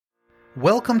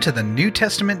Welcome to the New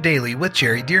Testament Daily with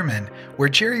Jerry Dearman, where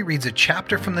Jerry reads a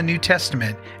chapter from the New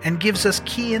Testament and gives us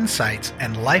key insights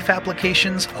and life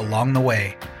applications along the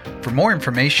way. For more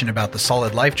information about the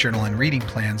Solid Life Journal and reading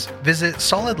plans, visit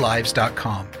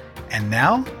solidlives.com. And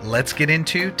now, let's get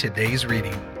into today's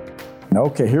reading.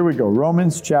 Okay, here we go.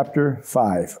 Romans chapter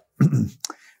 5.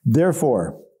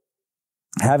 Therefore,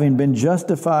 having been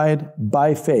justified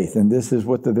by faith, and this is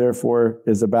what the therefore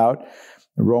is about.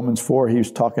 In Romans 4, he was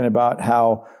talking about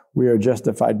how we are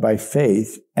justified by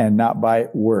faith and not by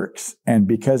works. And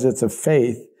because it's of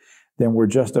faith, then we're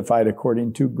justified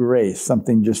according to grace,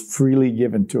 something just freely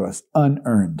given to us,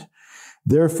 unearned.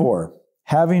 Therefore,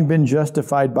 having been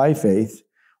justified by faith,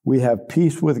 we have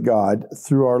peace with God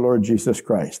through our Lord Jesus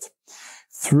Christ,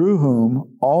 through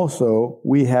whom also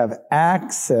we have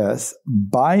access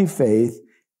by faith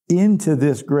into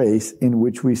this grace in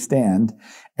which we stand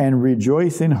and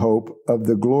rejoice in hope of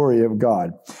the glory of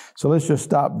God. So let's just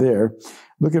stop there.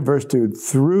 Look at verse 2.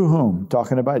 Through whom,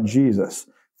 talking about Jesus,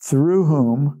 through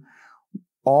whom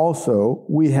also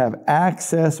we have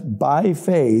access by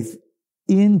faith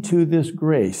into this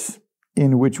grace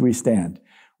in which we stand.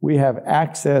 We have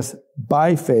access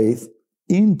by faith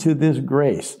into this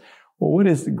grace. Well, what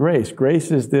is the grace?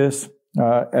 Grace is this,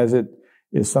 as it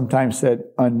is sometimes said,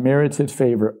 unmerited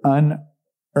favor,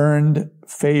 unearned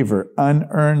favor,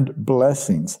 unearned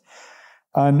blessings,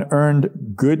 unearned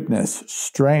goodness,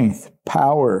 strength,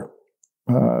 power,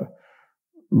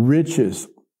 riches.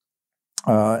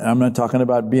 I'm not talking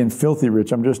about being filthy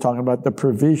rich. I'm just talking about the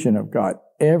provision of God.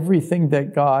 Everything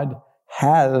that God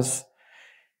has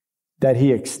that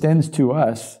He extends to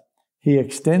us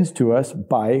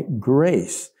by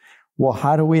grace. Well,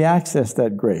 how do we access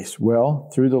that grace?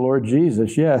 Well, through the Lord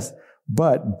Jesus, yes,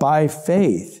 but by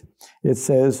faith. It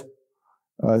says,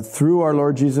 through our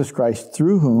Lord Jesus Christ,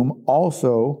 through whom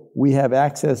also we have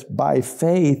access by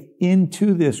faith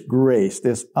into this grace,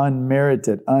 this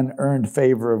unmerited, unearned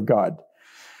favor of God,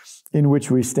 in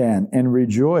which we stand and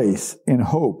rejoice in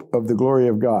hope of the glory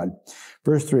of God.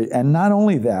 Verse 3, and not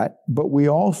only that, but we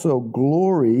also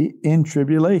glory in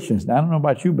tribulations. Now, I don't know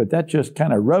about you, but that just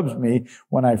kind of rubs me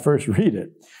when I first read it.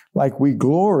 Like we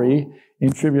glory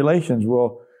in tribulations.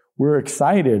 Well, we're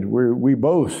excited. We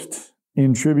boast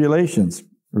in tribulations.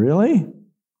 Really?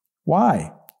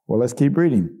 Why? Well, let's keep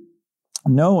reading.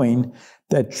 Knowing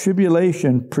that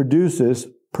tribulation produces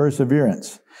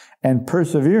perseverance, and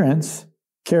perseverance,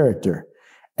 character,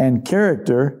 and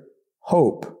character,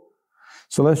 hope.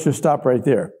 So let's just stop right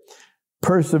there.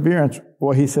 Perseverance,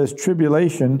 well, he says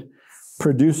tribulation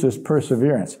produces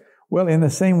perseverance. Well, in the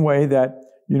same way that,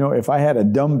 if I had a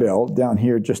dumbbell down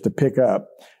here just to pick up,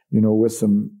 with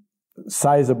some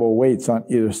sizable weights on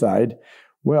either side,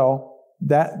 well,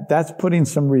 that's putting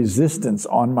some resistance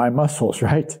on my muscles,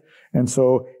 right? And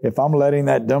so if I'm letting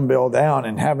that dumbbell down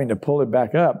and having to pull it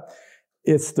back up,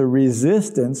 it's the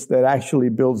resistance that actually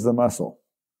builds the muscle.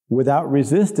 Without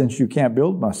resistance, you can't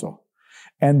build muscle.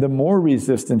 And the more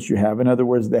resistance you have, in other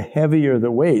words, the heavier the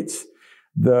weights,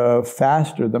 the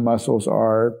faster the muscles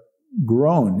are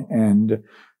grown and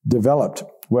developed.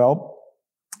 Well,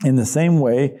 in the same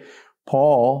way,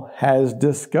 Paul has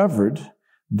discovered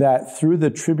that through the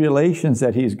tribulations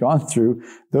that he's gone through,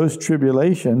 those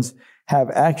tribulations have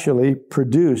actually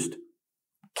produced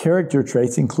character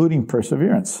traits, including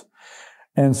perseverance.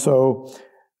 And so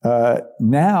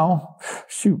now,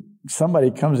 somebody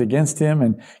comes against him,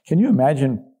 and can you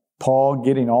imagine Paul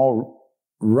getting all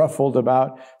ruffled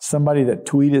about somebody that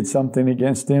tweeted something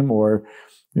against him or,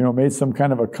 made some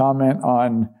kind of a comment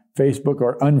on Facebook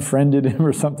or unfriended him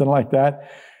or something like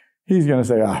that? He's going to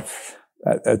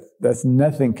say, that's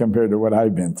nothing compared to what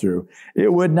I've been through.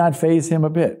 It would not faze him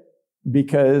a bit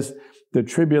because the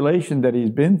tribulation that he's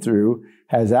been through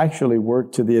has actually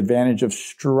worked to the advantage of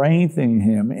strengthening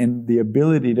him in the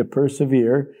ability to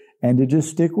persevere and to just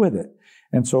stick with it.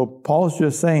 And so Paul's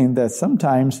just saying that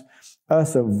sometimes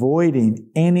us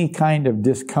avoiding any kind of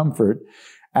discomfort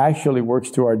actually works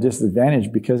to our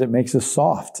disadvantage because it makes us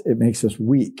soft. It makes us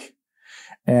weak.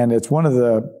 And it's one of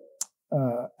the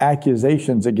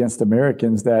accusations against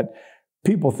Americans that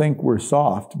people think we're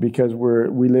soft because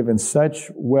we live in such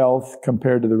wealth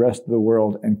compared to the rest of the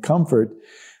world and comfort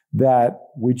that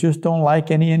we just don't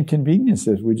like any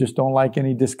inconveniences. We just don't like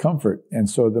any discomfort. And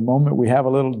so the moment we have a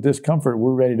little discomfort,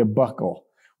 we're ready to buckle.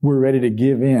 We're ready to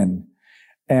give in.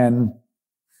 And,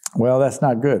 well, that's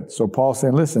not good. So Paul's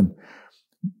saying, listen,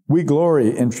 we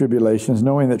glory in tribulations,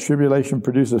 knowing that tribulation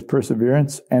produces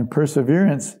perseverance, and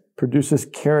perseverance produces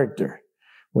character.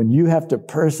 When you have to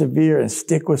persevere and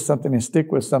stick with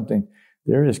something,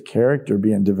 there is character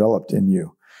being developed in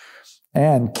you.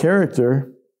 And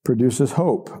character produces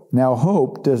hope. Now,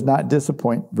 hope does not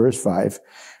disappoint, verse 5,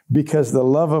 because the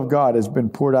love of God has been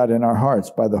poured out in our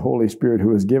hearts by the Holy Spirit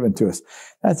who is given to us.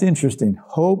 That's interesting.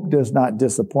 Hope does not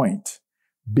disappoint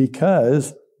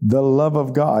because the love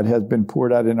of God has been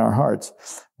poured out in our hearts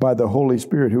by the Holy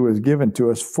Spirit who is given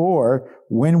to us. For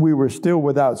when we were still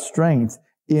without strength,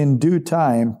 in due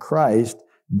time, Christ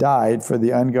died for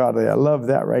the ungodly. I love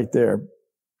that right there.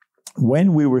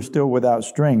 When we were still without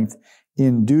strength,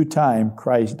 in due time,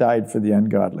 Christ died for the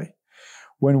ungodly.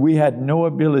 When we had no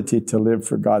ability to live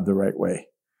for God the right way,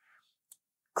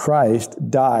 Christ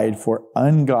died for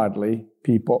ungodly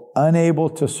people, unable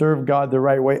to serve God the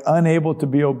right way, unable to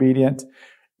be obedient.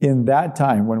 In that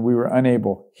time when we were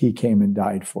unable, he came and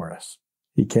died for us.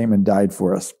 He came and died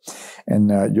for us.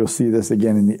 And you'll see this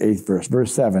again in the 8th verse.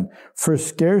 Verse 7, for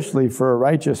scarcely for a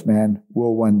righteous man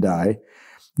will one die,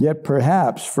 yet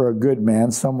perhaps for a good man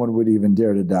someone would even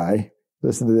dare to die.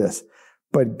 Listen to this.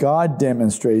 But God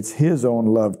demonstrates his own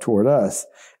love toward us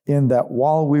in that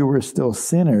while we were still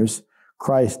sinners,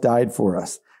 Christ died for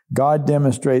us. God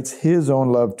demonstrates his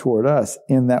own love toward us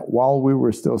in that while we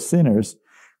were still sinners,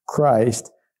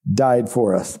 Christ died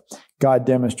for us. God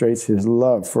demonstrates his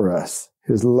love for us.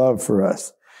 His love for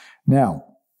us. Now,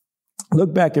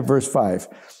 look back at verse 5.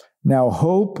 Now,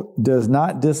 hope does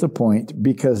not disappoint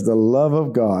because the love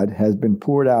of God has been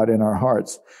poured out in our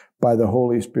hearts by the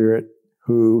Holy Spirit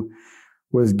who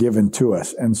was given to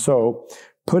us. And so,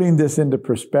 putting this into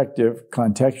perspective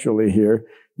contextually here,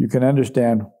 you can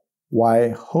understand why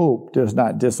hope does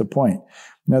not disappoint.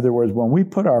 In other words, when we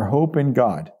put our hope in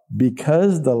God,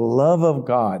 because the love of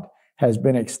God has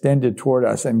been extended toward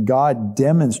us, and God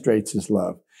demonstrates his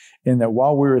love in that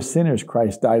while we were sinners,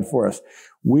 Christ died for us.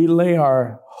 We lay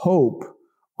our hope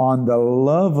on the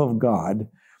love of God,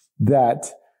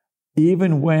 that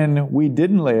even when we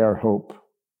didn't lay our hope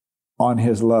on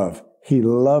his love, he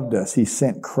loved us. He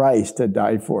sent Christ to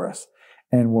die for us.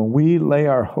 And when we lay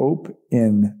our hope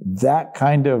in that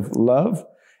kind of love,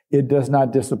 it does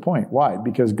not disappoint. Why?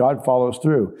 Because God follows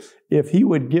through. If he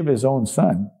would give his own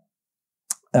son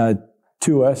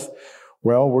to us,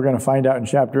 well, we're going to find out in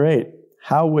chapter 8.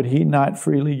 How would he not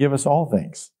freely give us all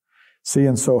things? See,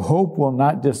 and so hope will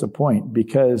not disappoint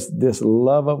because this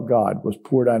love of God was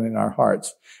poured out in our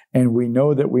hearts. And we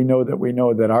know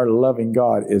that our loving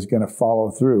God is going to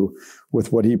follow through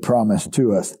with what he promised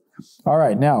to us. All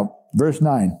right, now, verse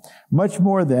 9. Much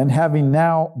more then, having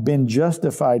now been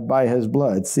justified by his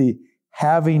blood. See,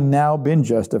 having now been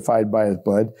justified by his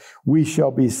blood, we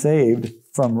shall be saved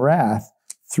from wrath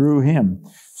through him.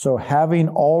 So having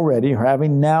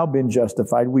now been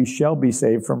justified, we shall be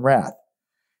saved from wrath.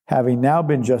 Having now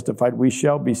been justified, we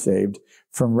shall be saved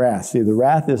from wrath. See, the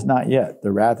wrath is not yet.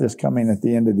 The wrath is coming at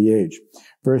the end of the age.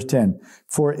 Verse 10,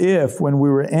 for if, when we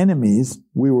were enemies,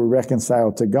 we were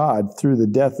reconciled to God through the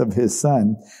death of his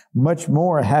Son, much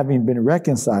more, having been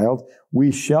reconciled,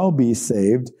 we shall be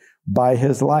saved by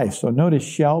his life. So notice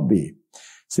shall be.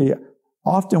 See,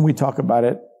 often we talk about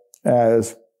it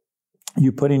as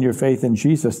you putting your faith in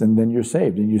Jesus and then you're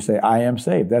saved. And you say, I am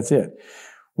saved. That's it.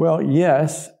 Well,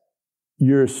 yes,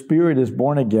 your spirit is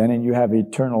born again and you have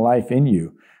eternal life in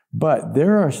you. But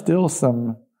there are still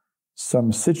some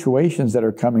situations that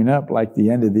are coming up, like the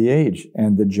end of the age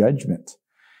and the judgment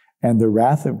and the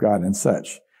wrath of God and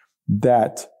such,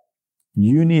 that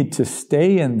you need to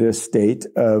stay in this state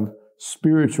of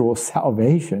spiritual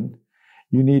salvation.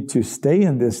 You need to stay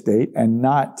in this state and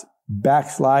not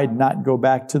backslide, not go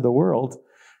back to the world,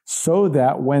 so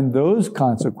that when those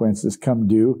consequences come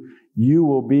due, you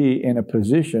will be in a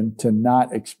position to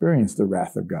not experience the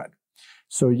wrath of God.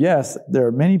 So yes, there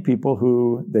are many people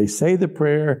who they say the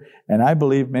prayer, and I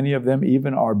believe many of them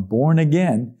even are born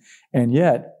again, and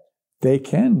yet they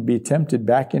can be tempted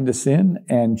back into sin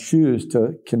and choose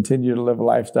to continue to live a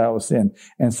lifestyle of sin.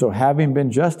 And so having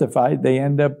been justified, they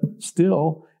end up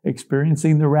still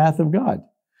experiencing the wrath of God.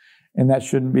 And that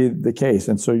shouldn't be the case.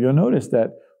 And so you'll notice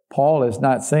that Paul is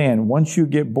not saying once you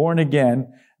get born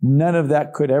again, none of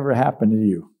that could ever happen to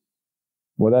you.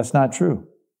 Well, that's not true.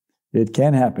 It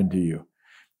can happen to you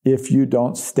if you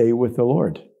don't stay with the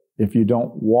Lord, if you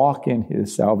don't walk in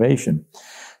his salvation.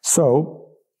 So,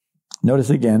 notice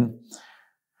again,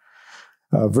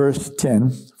 verse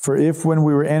 10, for if when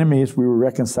we were enemies, we were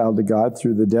reconciled to God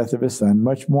through the death of his Son,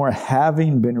 much more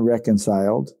having been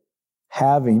reconciled,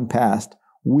 having passed,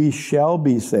 we shall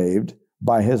be saved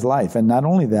by his life. And not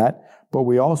only that, but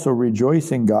we also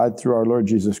rejoice in God through our Lord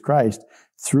Jesus Christ,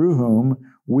 through whom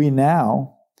we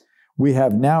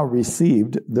have now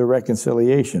received the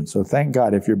reconciliation. So thank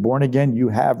God, if you're born again, you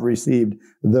have received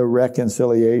the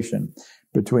reconciliation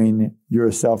between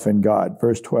yourself and God.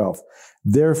 Verse 12,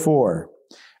 therefore,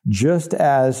 Just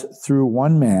as through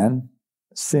one man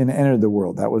sin entered the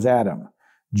world, that was Adam.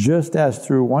 Just as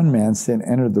through one man sin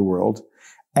entered the world,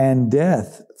 and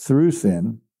death through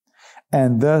sin,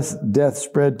 and thus death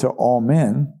spread to all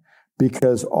men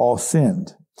because all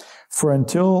sinned. For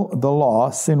until the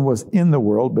law, sin was in the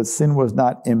world, but sin was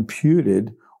not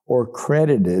imputed or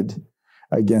credited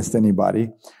against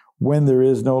anybody when there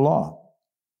is no law.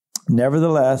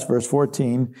 Nevertheless, verse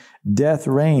 14, death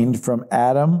reigned from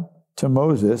Adam to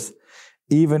Moses,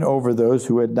 even over those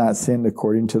who had not sinned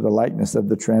according to the likeness of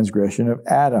the transgression of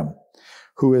Adam,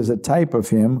 who is a type of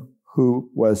him who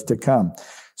was to come.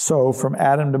 So from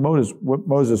Adam to Moses,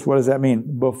 what does that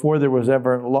mean? Before there was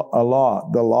ever a law,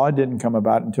 the law didn't come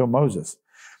about until Moses.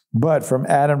 But from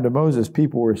Adam to Moses,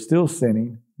 people were still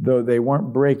sinning, though they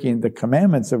weren't breaking the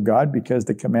commandments of God because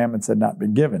the commandments had not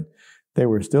been given. They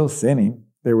were still sinning.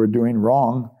 They were doing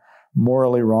wrong,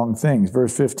 morally wrong things.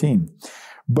 Verse 15.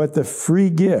 But the free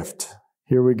gift,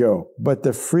 here we go. But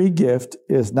the free gift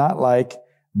is not like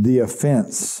the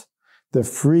offense. The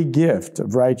free gift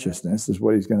of righteousness, is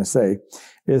what he's going to say,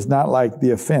 is not like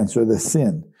the offense or the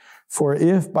sin. For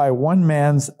if by one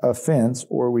man's offense,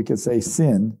 or we could say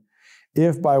sin,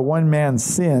 if by one man's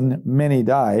sin many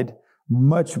died,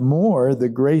 much more the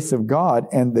grace of God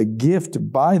and the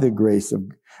gift by the grace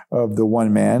of the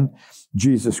one man,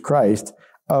 Jesus Christ,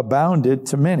 abounded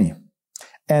to many.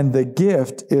 And the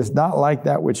gift is not like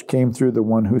that which came through the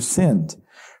one who sinned.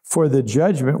 For the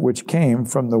judgment which came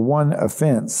from the one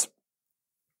offense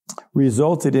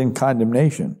resulted in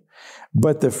condemnation,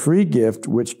 but the free gift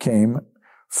which came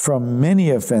from many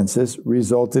offenses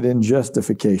resulted in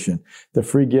justification. The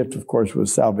free gift, of course,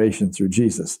 was salvation through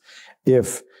Jesus.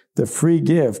 If the free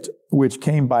gift which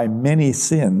came by many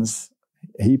sins,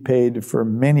 he paid for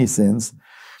many sins,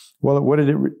 well, what did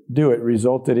it do? It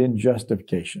resulted in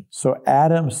justification. So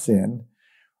Adam's sin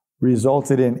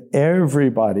resulted in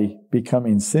everybody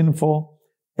becoming sinful,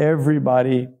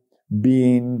 everybody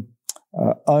being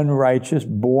unrighteous,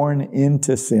 born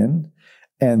into sin,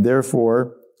 and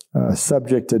therefore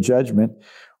subject to judgment.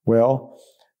 Well,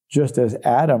 just as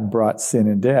Adam brought sin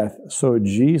and death, so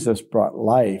Jesus brought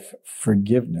life,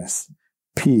 forgiveness,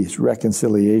 peace,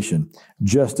 reconciliation,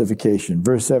 justification.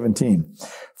 Verse 17,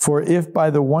 for if by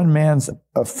the one man's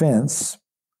offense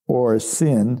or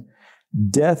sin,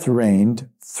 death reigned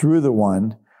through the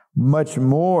one, much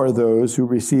more those who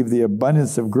receive the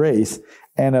abundance of grace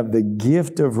and of the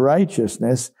gift of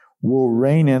righteousness will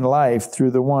reign in life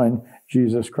through the one,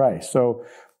 Jesus Christ. So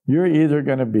you're either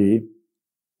going to be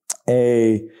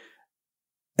a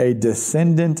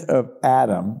descendant of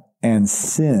Adam and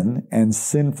sin and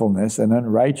sinfulness and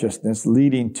unrighteousness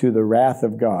leading to the wrath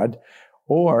of God,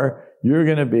 or you're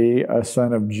going to be a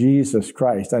son of Jesus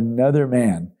Christ, another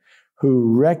man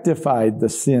who rectified the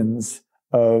sins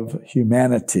of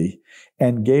humanity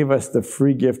and gave us the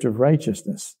free gift of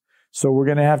righteousness. So we're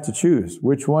going to have to choose.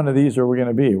 Which one of these are we going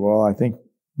to be? Well, I think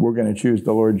we're going to choose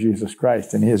the Lord Jesus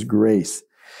Christ and his grace.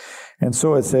 And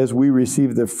so it says, we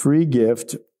receive the free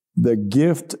gift, the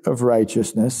gift of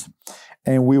righteousness,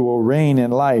 and we will reign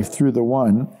in life through the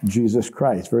one, Jesus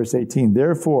Christ. Verse 18,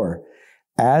 therefore,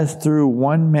 as through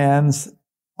one man's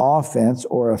offense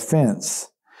or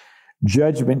offense,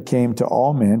 judgment came to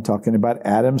all men, talking about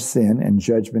Adam's sin, and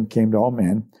judgment came to all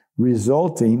men,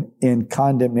 resulting in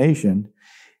condemnation.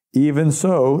 Even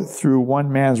so, through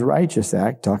one man's righteous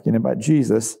act, talking about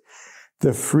Jesus,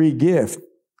 the free gift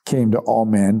came to all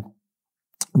men,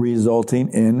 resulting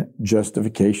in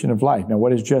justification of life. Now,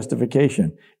 what is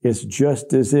justification? It's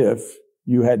just as if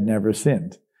you had never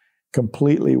sinned.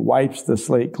 Completely wipes the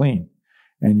slate clean.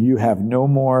 And you have no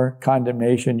more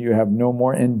condemnation. You have no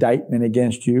more indictment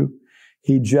against you.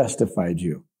 He justified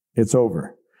you. It's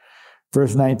over.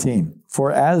 Verse 19,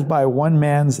 for as by one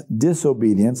man's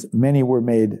disobedience many were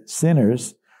made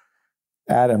sinners,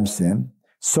 Adam's sin,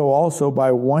 so also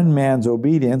by one man's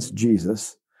obedience,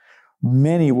 Jesus,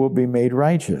 many will be made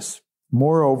righteous.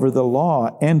 Moreover, the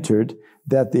law entered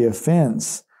that the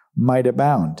offense might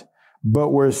abound.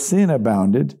 But where sin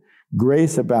abounded,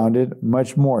 grace abounded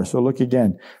much more. So look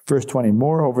again, verse 20,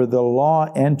 moreover, the law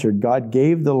entered, God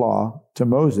gave the law to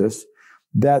Moses,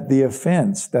 that the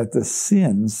offense, that the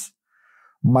sins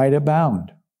might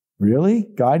abound. Really?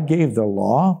 God gave the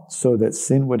law so that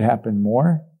sin would happen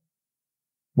more?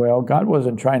 Well, God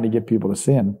wasn't trying to get people to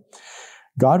sin.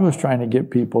 God was trying to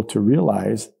get people to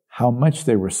realize how much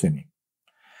they were sinning.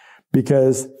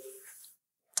 Because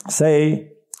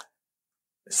say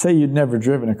you'd never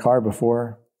driven a car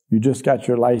before, you just got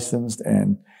your license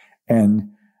and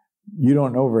you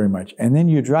don't know very much. And then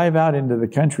you drive out into the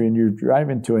country and you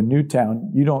drive into a new town,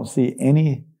 you don't see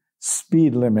any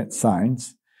speed limit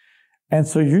signs, And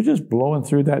so you're just blowing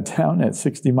through that town at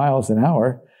 60 miles an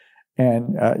hour,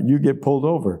 and you get pulled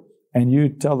over. And you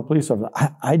tell the police officer,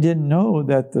 I didn't know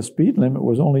that the speed limit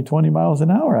was only 20 miles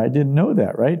an hour. I didn't know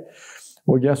that, right?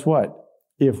 Well, guess what?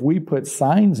 If we put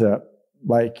signs up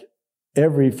like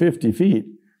every 50 feet,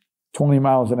 20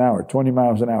 miles an hour, 20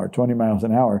 miles an hour, 20 miles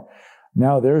an hour,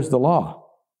 now there's the law.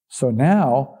 So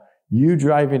now you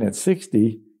driving at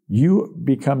 60, you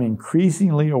become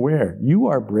increasingly aware you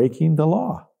are breaking the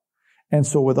law. And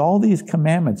so with all these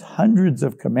commandments, hundreds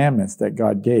of commandments that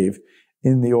God gave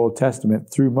in the Old Testament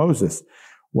through Moses,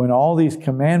 when all these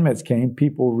commandments came,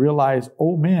 people realized,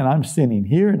 oh man, I'm sinning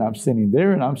here and I'm sinning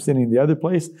there and I'm sinning the other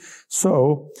place.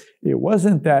 So it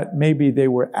wasn't that maybe they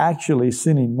were actually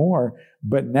sinning more,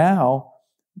 but now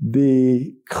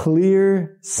the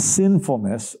clear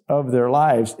sinfulness of their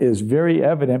lives is very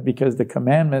evident because the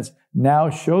commandments now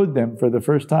showed them for the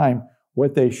first time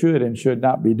what they should and should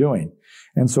not be doing.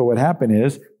 And so what happened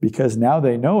is, because now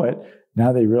they know it,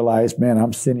 now they realize, man,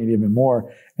 I'm sinning even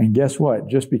more. And guess what?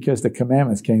 Just because the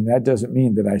commandments came, that doesn't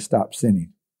mean that I stopped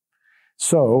sinning.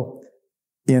 So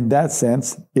in that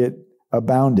sense, it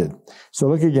abounded. So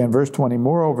look again, verse 20.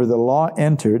 Moreover, the law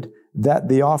entered that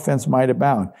the offense might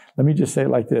abound. Let me just say it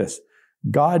like this.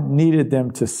 God needed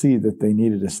them to see that they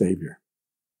needed a Savior.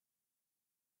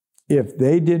 If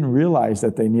they didn't realize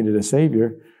that they needed a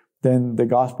Savior, then the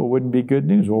gospel wouldn't be good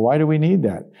news. Well, why do we need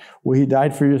that? Well, He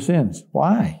died for your sins.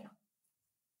 Why?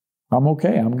 I'm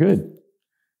okay. I'm good.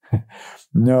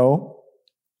 No,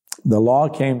 the law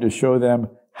came to show them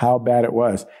how bad it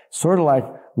was. Sort of like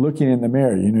looking in the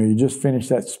mirror. You know, you just finished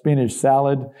that spinach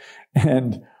salad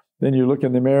and then you look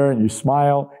in the mirror and you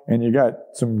smile and you got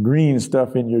some green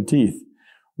stuff in your teeth.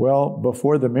 Well,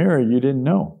 before the mirror, you didn't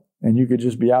know. And you could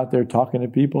just be out there talking to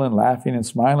people and laughing and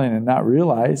smiling and not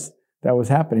realize that was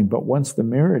happening. But once the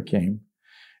mirror came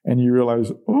and you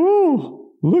realize,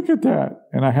 oh, look at that.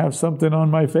 And I have something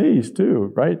on my face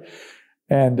too, right?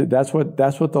 And that's what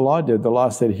the law did. The law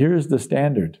said, here's the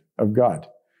standard of God.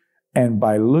 And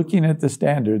by looking at the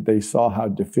standard, they saw how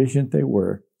deficient they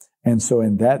were. And so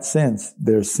in that sense,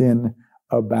 their sin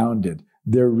abounded.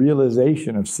 Their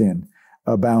realization of sin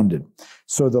abounded.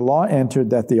 So the law entered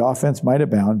that the offense might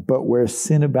abound, but where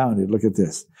sin abounded, look at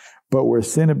this. But where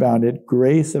sin abounded,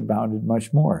 grace abounded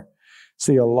much more.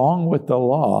 See, along with the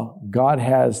law, God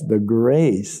has the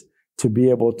grace to be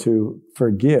able to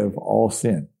forgive all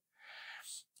sin.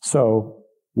 So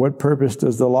what purpose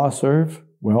does the law serve?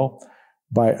 Well,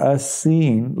 by us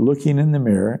looking in the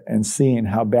mirror and seeing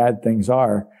how bad things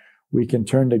are, we can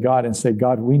turn to God and say,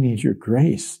 God, we need your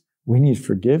grace. We need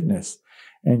forgiveness.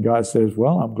 And God says,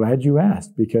 well, I'm glad you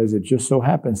asked, because it just so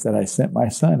happens that I sent my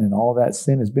son and all that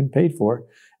sin has been paid for.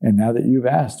 And now that you've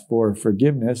asked for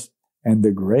forgiveness and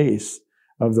the grace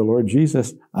of the Lord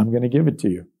Jesus, I'm going to give it to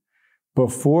you.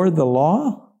 Before the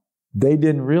law, they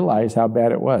didn't realize how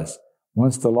bad it was.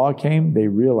 Once the law came, they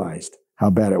realized how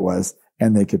bad it was,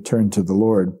 and they could turn to the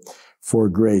Lord for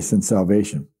grace and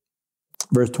salvation.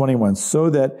 Verse 21, so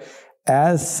that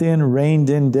as sin reigned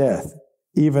in death,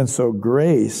 even so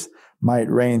grace might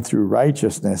reign through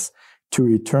righteousness to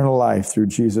eternal life through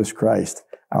Jesus Christ,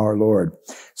 our Lord.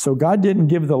 So God didn't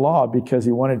give the law because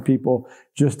He wanted people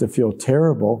just to feel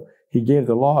terrible. He gave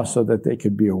the law so that they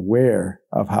could be aware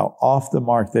of how off the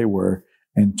mark they were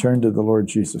and turn to the Lord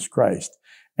Jesus Christ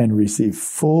and receive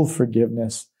full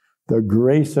forgiveness, the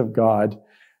grace of God,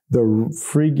 the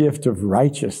free gift of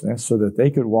righteousness, so that they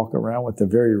could walk around with the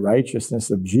very righteousness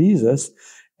of Jesus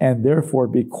and therefore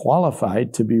be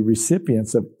qualified to be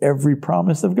recipients of every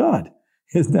promise of God.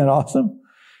 Isn't that awesome?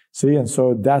 See, and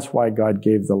so that's why God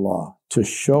gave the law, to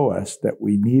show us that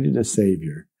we needed a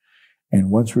Savior. And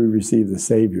once we receive the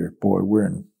Savior, boy, we're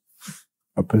in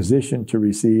a position to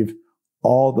receive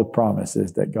all the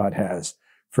promises that God has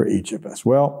for each of us.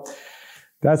 Well,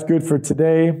 that's good for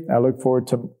today. I look forward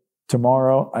to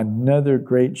tomorrow. Another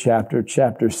great chapter.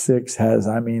 Chapter 6 has,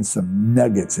 some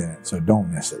nuggets in it, so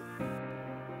don't miss it.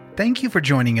 Thank you for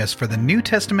joining us for the New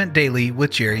Testament Daily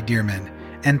with Jerry Dirmann.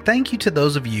 And thank you to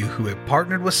those of you who have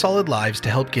partnered with Solid Lives to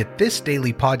help get this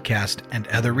daily podcast and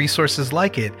other resources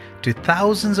like it to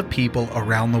thousands of people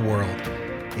around the world.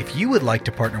 If you would like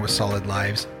to partner with Solid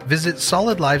Lives, visit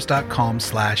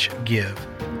solidlives.com/give.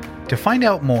 To find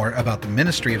out more about the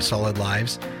ministry of Solid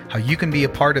Lives, how you can be a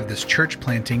part of this church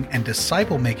planting and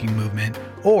disciple-making movement,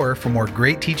 or for more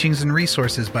great teachings and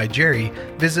resources by Jerry,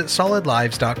 visit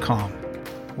solidlives.com.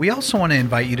 We also want to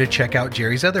invite you to check out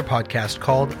Jerry's other podcast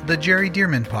called The Jerry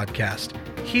Dirmann Podcast.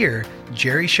 Here,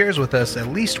 Jerry shares with us at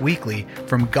least weekly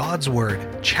from God's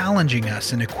Word, challenging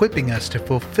us and equipping us to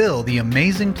fulfill the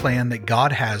amazing plan that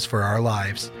God has for our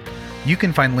lives. You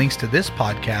can find links to this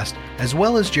podcast as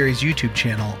well as Jerry's YouTube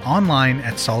channel online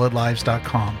at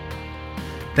solidlives.com.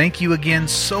 Thank you again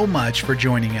so much for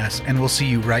joining us, and we'll see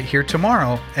you right here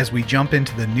tomorrow as we jump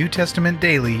into the New Testament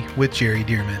Daily with Jerry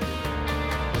Dirmann.